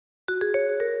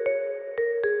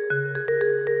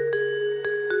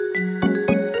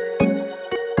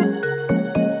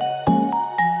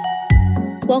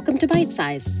Welcome to Bite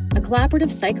Size, a collaborative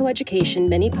psychoeducation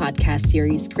mini-podcast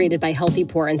series created by Healthy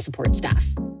Poor and support staff.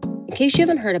 In case you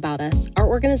haven't heard about us, our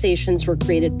organizations were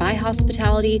created by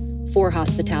hospitality, for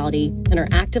hospitality, and are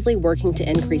actively working to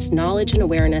increase knowledge and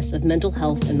awareness of mental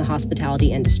health in the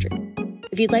hospitality industry.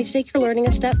 If you'd like to take your learning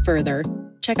a step further,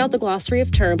 check out the glossary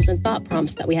of terms and thought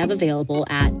prompts that we have available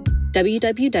at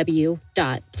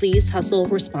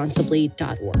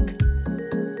www.pleasehustleresponsibly.org.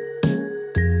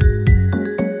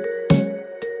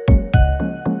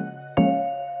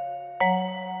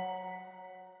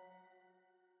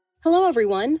 Hello,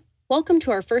 everyone. Welcome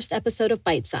to our first episode of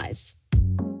Bite Size.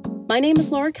 My name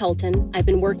is Laura Kelton. I've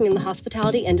been working in the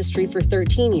hospitality industry for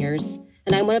 13 years,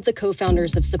 and I'm one of the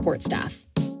co-founders of Support Staff.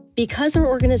 Because our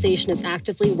organization is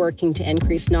actively working to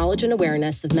increase knowledge and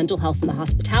awareness of mental health in the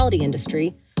hospitality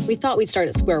industry, we thought we'd start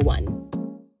at square one.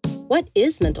 What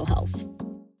is mental health?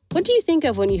 What do you think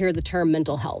of when you hear the term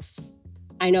mental health?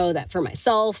 I know that for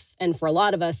myself and for a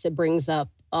lot of us, it brings up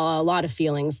a lot of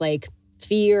feelings like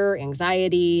fear,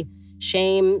 anxiety,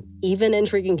 shame, even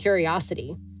intriguing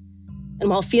curiosity. And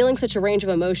while feeling such a range of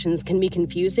emotions can be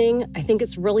confusing, I think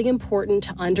it's really important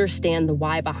to understand the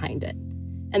why behind it.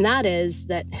 And that is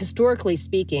that, historically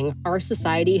speaking, our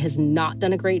society has not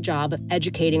done a great job of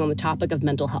educating on the topic of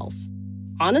mental health.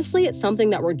 Honestly, it's something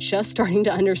that we're just starting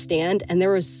to understand, and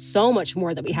there is so much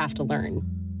more that we have to learn.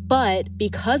 But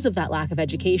because of that lack of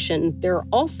education, there are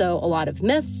also a lot of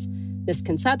myths,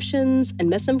 misconceptions, and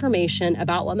misinformation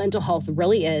about what mental health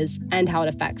really is and how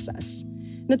it affects us.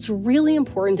 And it's really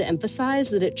important to emphasize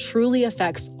that it truly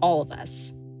affects all of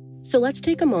us. So let's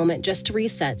take a moment just to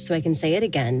reset so I can say it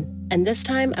again. And this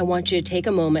time, I want you to take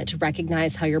a moment to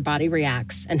recognize how your body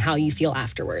reacts and how you feel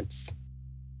afterwards.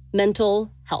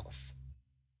 Mental health.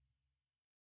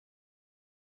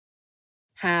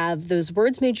 Have those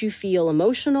words made you feel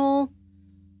emotional?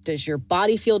 Does your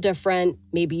body feel different?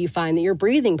 Maybe you find that your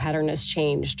breathing pattern has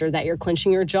changed or that you're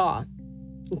clenching your jaw.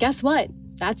 And guess what?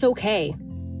 That's okay.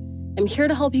 I'm here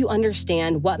to help you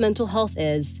understand what mental health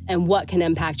is and what can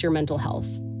impact your mental health.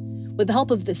 With the help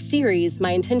of this series,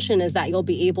 my intention is that you'll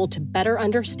be able to better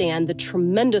understand the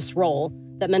tremendous role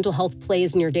that mental health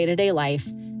plays in your day-to-day life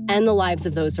and the lives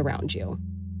of those around you.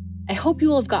 I hope you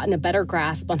will have gotten a better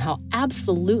grasp on how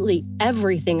absolutely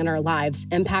everything in our lives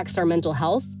impacts our mental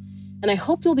health. And I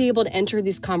hope you'll be able to enter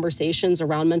these conversations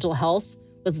around mental health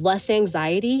with less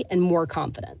anxiety and more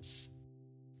confidence.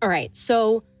 All right,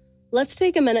 so let's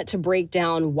take a minute to break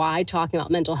down why talking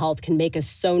about mental health can make us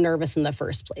so nervous in the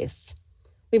first place.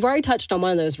 We've already touched on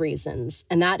one of those reasons,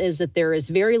 and that is that there is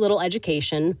very little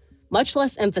education, much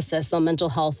less emphasis on mental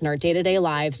health in our day-to-day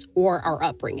lives or our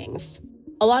upbringings.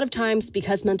 A lot of times,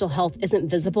 because mental health isn't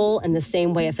visible in the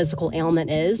same way a physical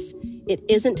ailment is, it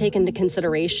isn't taken into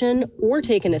consideration or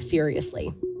taken as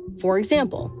seriously. For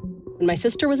example, when my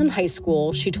sister was in high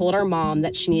school, she told our mom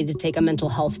that she needed to take a mental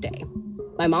health day.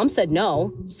 My mom said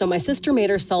no, so my sister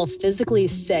made herself physically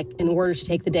sick in order to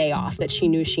take the day off that she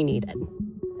knew she needed.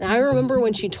 And I remember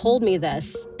when she told me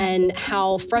this and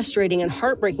how frustrating and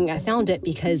heartbreaking I found it,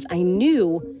 because I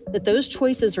knew that those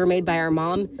choices were made by our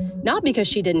mom, not because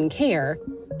she didn't care,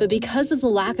 but because of the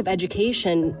lack of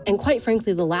education and, quite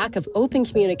frankly, the lack of open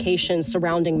communication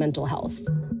surrounding mental health.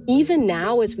 Even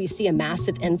now, as we see a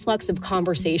massive influx of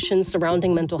conversations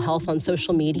surrounding mental health on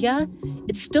social media,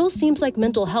 it still seems like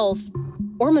mental health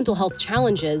or mental health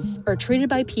challenges are treated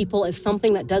by people as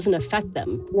something that doesn't affect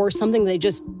them or something they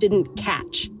just didn't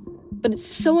catch. But it's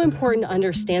so important to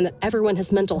understand that everyone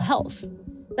has mental health.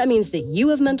 That means that you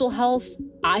have mental health,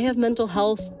 I have mental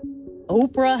health,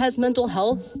 Oprah has mental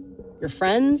health, your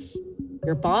friends,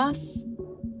 your boss,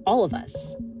 all of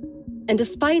us. And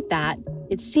despite that,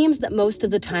 it seems that most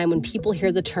of the time when people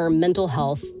hear the term mental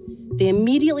health, they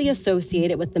immediately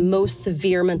associate it with the most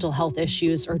severe mental health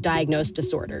issues or diagnosed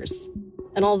disorders.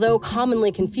 And although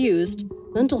commonly confused,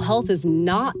 mental health is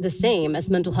not the same as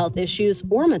mental health issues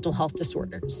or mental health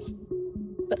disorders.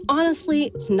 But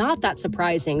honestly, it's not that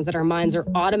surprising that our minds are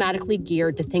automatically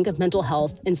geared to think of mental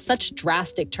health in such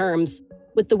drastic terms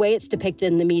with the way it's depicted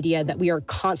in the media that we are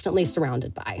constantly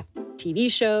surrounded by.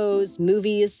 TV shows,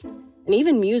 movies, and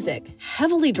even music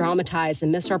heavily dramatize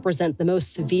and misrepresent the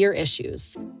most severe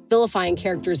issues, vilifying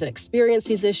characters that experience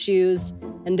these issues,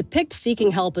 and depict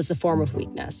seeking help as a form of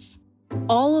weakness.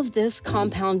 All of this,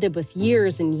 compounded with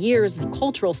years and years of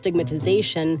cultural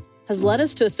stigmatization, has led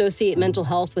us to associate mental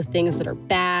health with things that are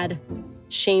bad,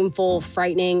 shameful,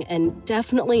 frightening, and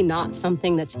definitely not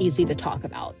something that's easy to talk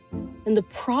about. And the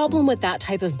problem with that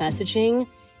type of messaging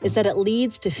is that it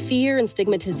leads to fear and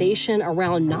stigmatization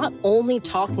around not only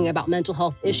talking about mental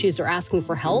health issues or asking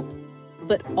for help,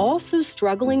 but also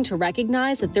struggling to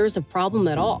recognize that there's a problem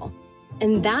at all.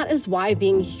 And that is why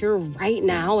being here right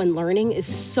now and learning is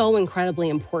so incredibly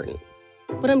important.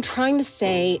 What I'm trying to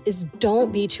say is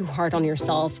don't be too hard on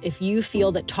yourself if you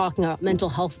feel that talking about mental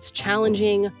health is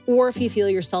challenging, or if you feel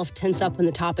yourself tense up when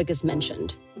the topic is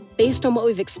mentioned. Based on what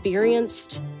we've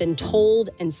experienced, been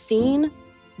told, and seen,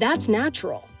 that's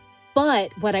natural.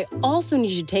 But what I also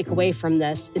need you to take away from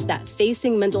this is that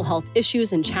facing mental health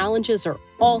issues and challenges are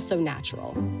also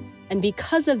natural. And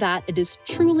because of that, it is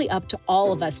truly up to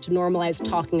all of us to normalize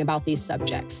talking about these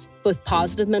subjects, both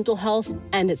positive mental health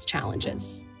and its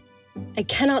challenges. I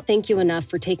cannot thank you enough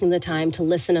for taking the time to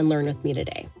listen and learn with me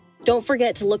today. Don't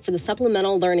forget to look for the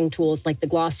supplemental learning tools like the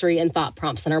glossary and thought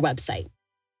prompts on our website.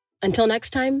 Until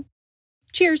next time,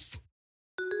 cheers!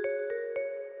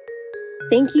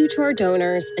 Thank you to our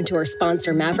donors and to our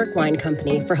sponsor, Maverick Wine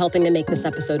Company, for helping to make this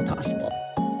episode possible.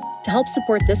 To help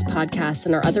support this podcast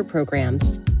and our other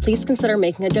programs, please consider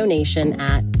making a donation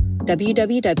at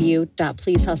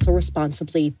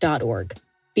www.pleasehustleresponsibly.org.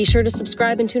 Be sure to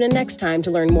subscribe and tune in next time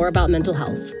to learn more about mental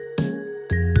health.